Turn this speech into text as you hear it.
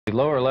The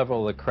lower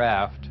level of the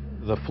craft,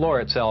 the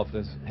floor itself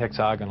is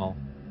hexagonal,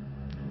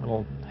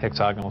 little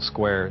hexagonal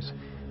squares,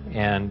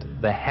 and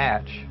the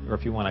hatch, or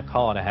if you want to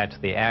call it a hatch,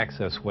 the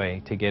access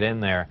way to get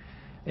in there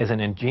is an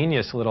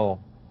ingenious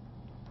little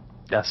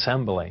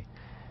assembly.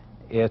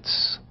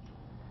 It's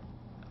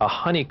a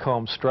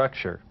honeycomb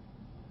structure,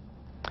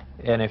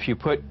 and if you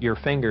put your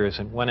fingers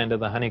in one end of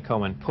the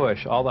honeycomb and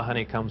push, all the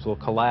honeycombs will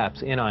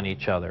collapse in on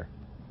each other,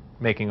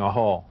 making a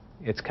hole.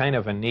 It's kind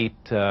of a neat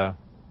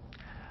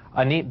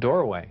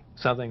doorway,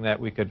 something that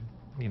we could,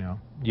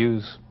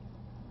 use.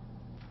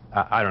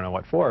 I don't know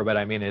what for, but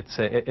I mean,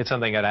 it's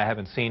something that I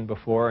haven't seen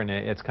before, and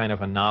it's kind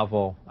of a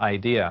novel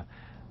idea,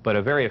 but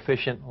a very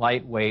efficient,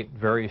 lightweight,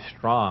 very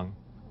strong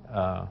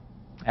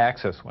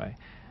access way.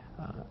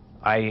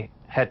 I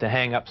had to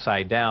hang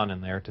upside down in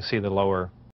there to see the lower